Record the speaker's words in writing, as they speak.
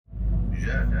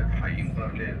جاءتك حي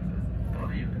بارليف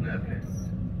طريق نابلس.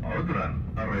 عذرا،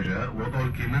 الرجاء وضع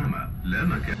الكمامة، لا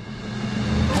مكان.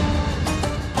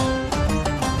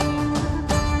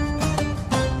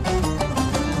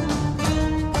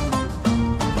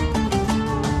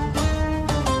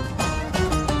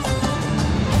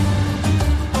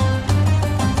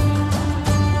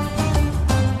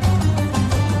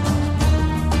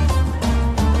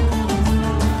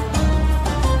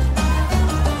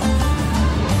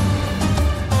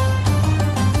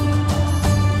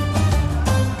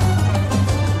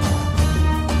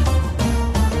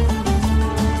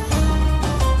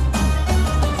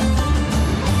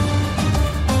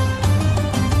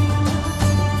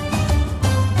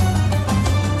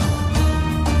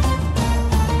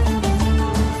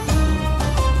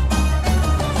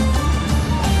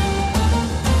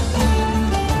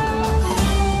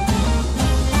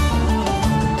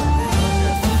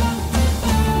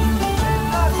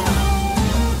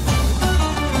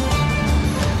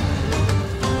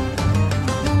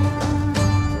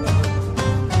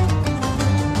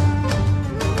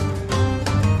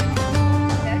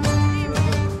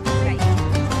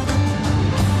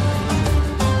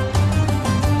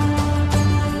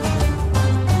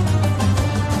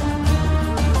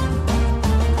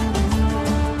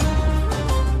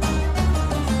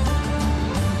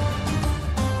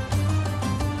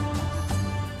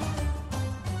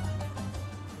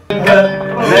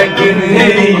 لكن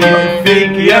هي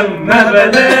فيك يما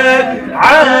بلد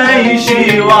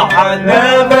عايشي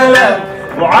وحنا بلد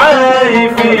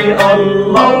وعايفي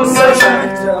الله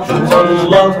وسمك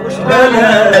والله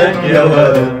بلد يا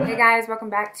ولد. Hey guys, welcome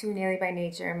back to Neely by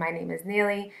Nature. My name is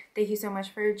Neely. Thank you so much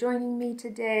for joining me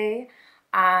today.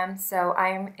 So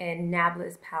I'm in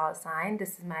Nablus, Palestine.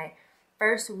 This is my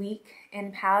first week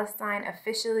in Palestine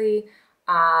officially.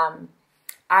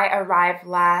 I arrived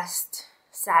last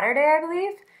Saturday, I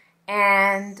believe,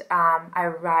 and I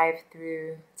arrived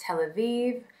through Tel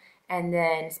Aviv and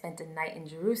then spent a night in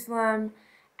Jerusalem,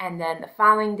 and then the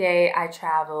following day I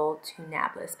traveled to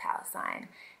Nablus, Palestine.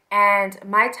 And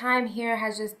my time here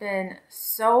has just been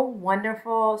so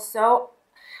wonderful,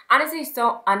 honestly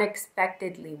so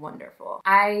unexpectedly wonderful.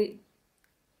 I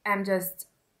am just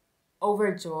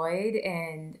overjoyed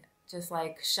and just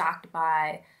like shocked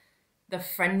by the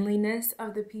friendliness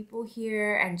of the people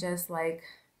here and just like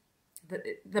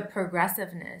the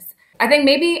progressiveness. I think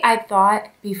maybe I thought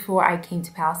before I came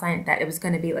to Palestine that it was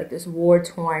going to be like this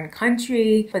war-torn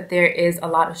country, but there is a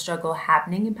lot of struggle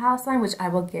happening in Palestine, which I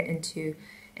will get into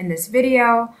in this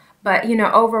video. But you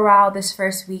know, overall, this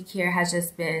first week here has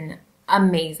just been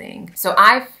amazing. So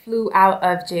I flew out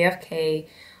of JFK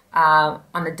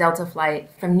on a Delta flight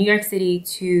from New York City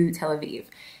to Tel Aviv,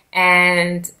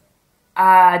 and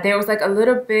there was like a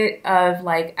little bit of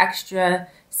like extra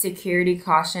security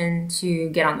caution to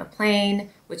get on the plane,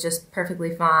 which is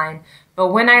perfectly fine. But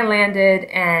when I landed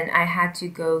and I had to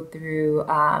go through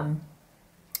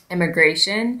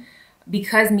immigration,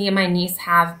 because me and my niece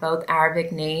have both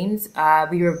Arabic names,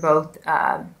 we were both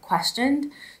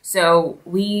questioned. So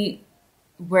we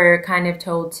were kind of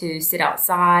told to sit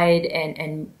outside,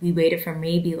 and we waited for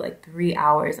maybe like 3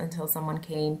 hours until someone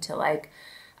came to like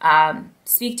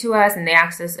speak to us, and they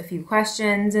asked us a few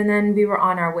questions, and then we were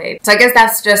on our way. So I guess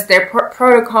that's just their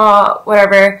protocol,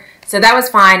 whatever. So that was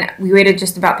fine. We waited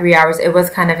just about 3 hours. It was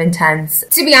kind of intense.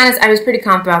 To be honest, I was pretty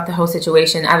calm throughout the whole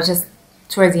situation. I was just,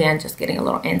 towards the end, just getting a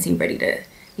little antsy, ready to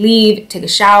leave, take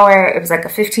a shower. It was like a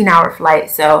 15-hour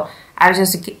flight, so I was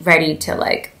just ready to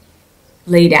like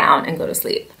lay down and go to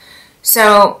sleep.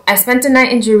 So I spent the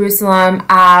night in Jerusalem.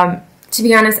 To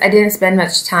be honest, I didn't spend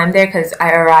much time there because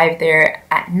I arrived there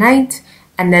at night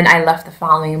and then I left the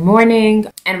following morning.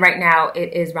 And right now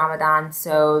it is Ramadan,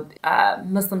 so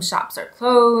Muslim shops are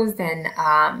closed, and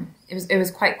it was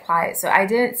quite quiet. So I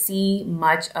didn't see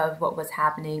much of what was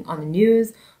happening on the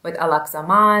news with Al-Aqsa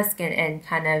Mosque and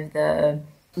kind of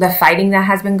the fighting that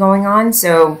has been going on.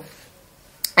 So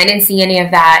I didn't see any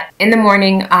of that. In the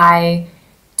morning, I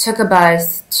took a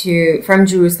bus from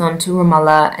Jerusalem to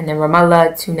Ramallah, and then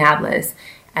Ramallah to Nablus,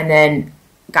 and then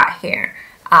got here.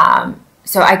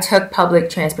 So I took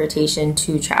public transportation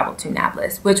to travel to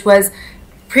Nablus, which was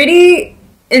pretty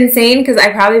insane because I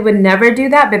probably would never do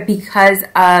that, but because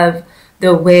of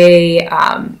the way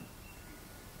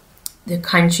the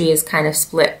country is kind of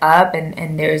split up,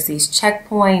 and there's these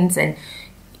checkpoints, and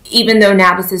even though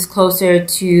Nablus is closer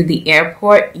to the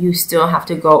airport, you still have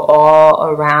to go all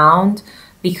around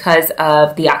because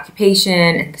of the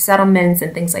occupation and the settlements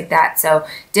and things like that. So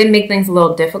it did make things a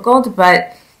little difficult,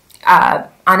 but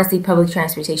Honestly, public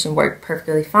transportation worked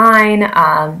perfectly fine,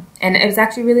 and it was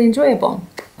actually really enjoyable.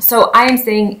 So I am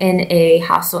staying in a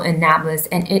hostel in Nablus,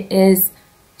 and it is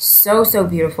so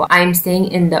beautiful. I am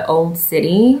staying in the old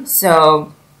city,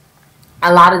 so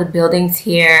a lot of the buildings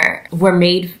here were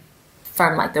made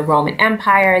from like the Roman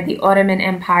Empire, the Ottoman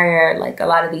Empire, like a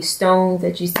lot of these stones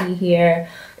that you see here.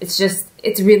 It's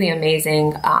really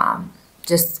amazing.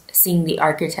 Just seeing the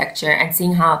architecture and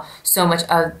seeing how so much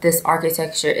of this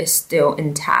architecture is still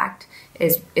intact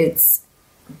it's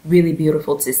really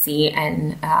beautiful to see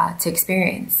and to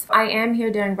experience. I am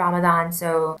here during Ramadan,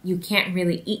 so you can't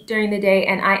really eat during the day,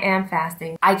 and I am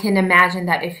fasting. I can imagine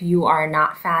that if you are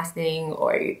not fasting,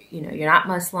 or you're not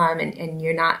Muslim and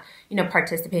you're not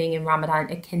participating in Ramadan,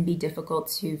 it can be difficult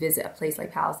to visit a place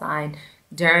like Palestine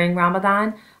during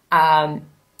Ramadan.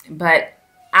 But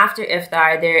after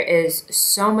iftar, there is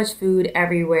so much food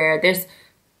everywhere. There's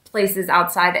places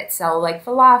outside that sell like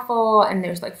falafel, and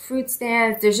there's like fruit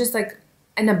stands. There's just like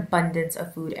an abundance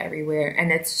of food everywhere,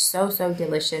 and it's so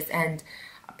delicious, and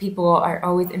people are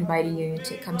always inviting you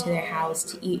to come to their house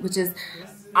to eat, which is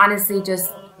honestly just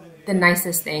the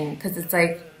nicest thing, because it's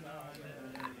like,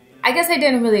 I guess I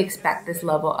didn't really expect this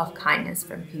level of kindness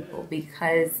from people,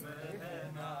 because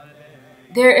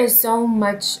there is so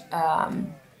much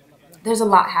there's a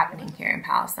lot happening here in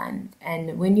Palestine,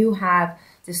 and when you have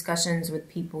discussions with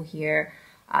people here,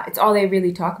 it's all they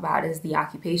really talk about is the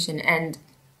occupation, and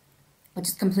which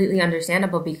is completely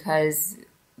understandable because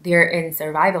they're in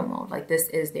survival mode. Like, this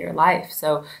is their life.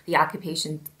 So the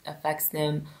occupation affects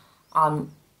them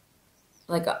on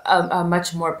like a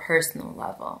much more personal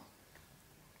level.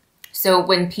 So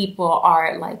when people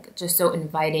are like just so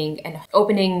inviting and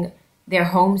opening their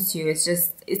homes to you,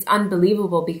 it's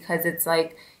unbelievable, because it's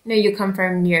like, you come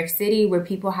from New York City where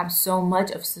people have so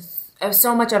much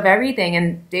of everything,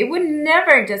 and they would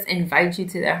never just invite you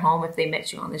to their home if they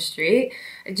met you on the street.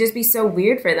 It'd just be so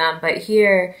weird for them. But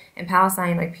here in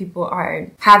Palestine, like, people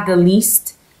have the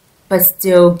least but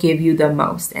still give you the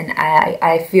most, and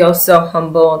I feel so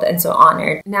humbled and so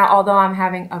honored. Now, although I'm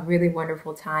having a really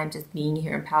wonderful time just being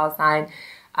here in Palestine,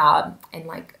 and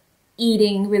like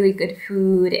eating really good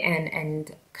food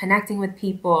and connecting with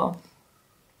people,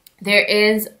 there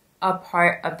is a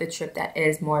part of the trip that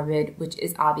is morbid, which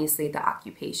is obviously the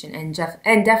occupation, and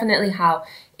definitely how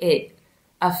it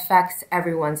affects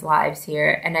everyone's lives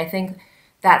here. And I think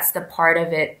that's the part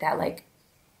of it that, like,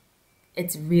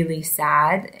 it's really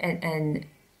sad, and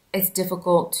it's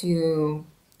difficult to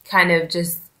kind of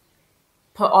just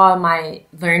put all my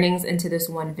learnings into this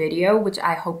one video, which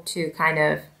I hope to kind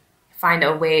of find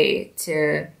a way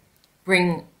to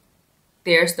bring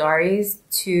their stories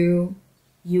to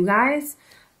you guys.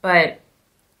 But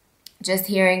just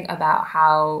hearing about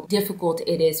how difficult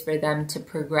it is for them to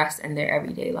progress in their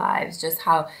everyday lives, just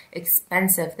how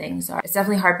expensive things are. It's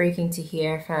definitely heartbreaking to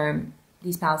hear from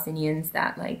these Palestinians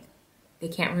that, like, they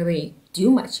can't really do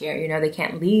much here. They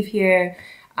can't leave here.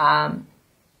 They're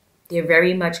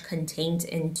very much contained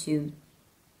into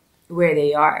where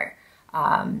they are.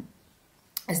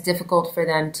 It's difficult for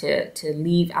them to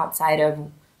leave outside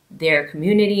of their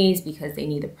communities because they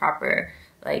need the proper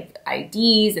like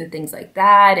IDs and things like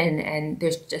that, and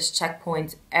there's just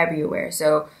checkpoints everywhere.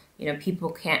 So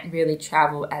people can't really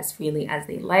travel as freely as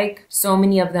they like. So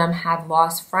many of them have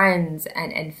lost friends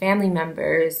and family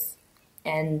members,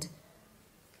 and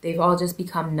they've all just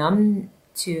become numb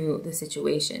to the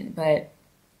situation, but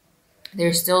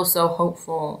they're still so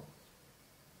hopeful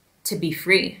to be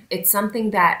free. It's something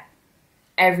that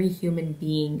every human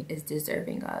being is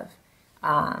deserving of.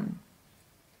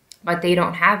 But they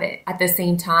don't have it. At the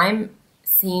same time,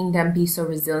 seeing them be so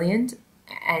resilient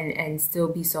and still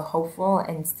be so hopeful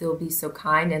and still be so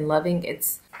kind and loving,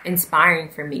 it's inspiring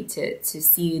for me to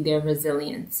see their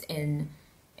resilience in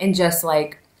just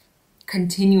like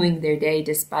continuing their day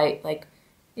despite, like,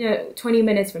 20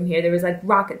 minutes from here, there was like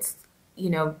rockets,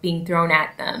 being thrown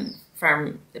at them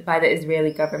by the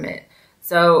Israeli government.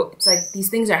 So it's like these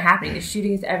things are happening. There's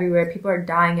shootings everywhere. People are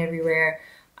dying everywhere.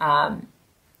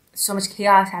 So much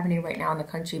chaos happening right now in the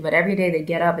country, but every day they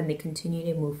get up and they continue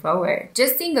to move forward.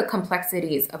 Just seeing the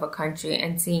complexities of a country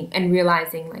and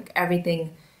realizing like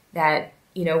everything that,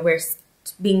 we're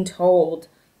being told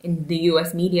in the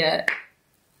US media,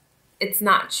 it's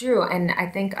not true. And I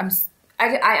think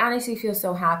I honestly feel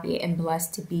so happy and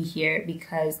blessed to be here,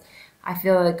 because I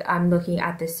feel like I'm looking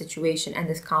at this situation and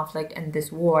this conflict and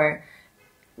this war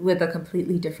with a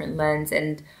completely different lens.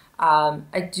 And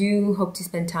I do hope to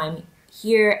spend time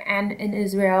here and in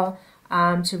Israel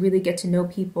to really get to know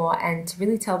people and to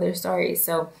really tell their stories.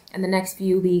 So in the next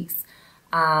few weeks,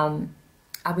 I'll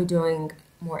be doing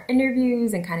more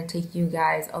interviews and kind of take you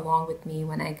guys along with me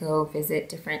when I go visit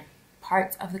different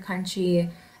parts of the country,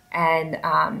 and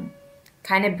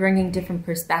kind of bringing different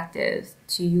perspectives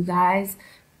to you guys,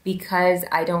 because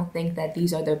I don't think that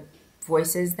these are the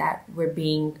voices that are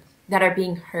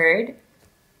being heard,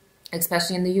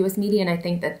 especially in the US media, and I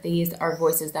think that these are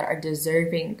voices that are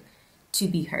deserving to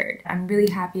be heard. I'm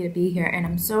really happy to be here, and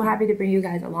I'm so happy to bring you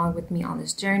guys along with me on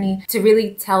this journey to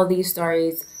really tell these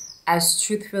stories as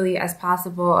truthfully as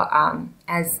possible,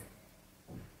 as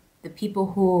the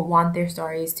people who want their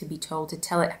stories to be told, to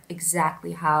tell it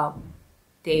exactly how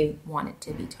they want it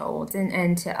to be told,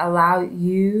 and to allow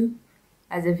you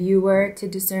as a viewer to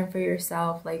discern for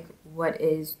yourself like what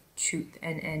is truth,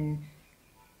 and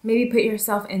maybe put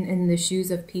yourself in the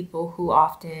shoes of people who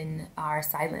often are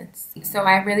silenced. So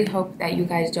I really hope that you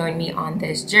guys join me on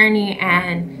this journey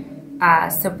and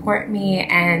support me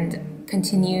and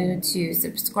continue to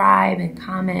subscribe and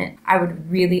comment. I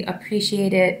would really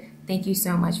appreciate it. Thank you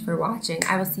so much for watching.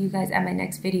 I will see you guys at my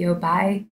next video. Bye.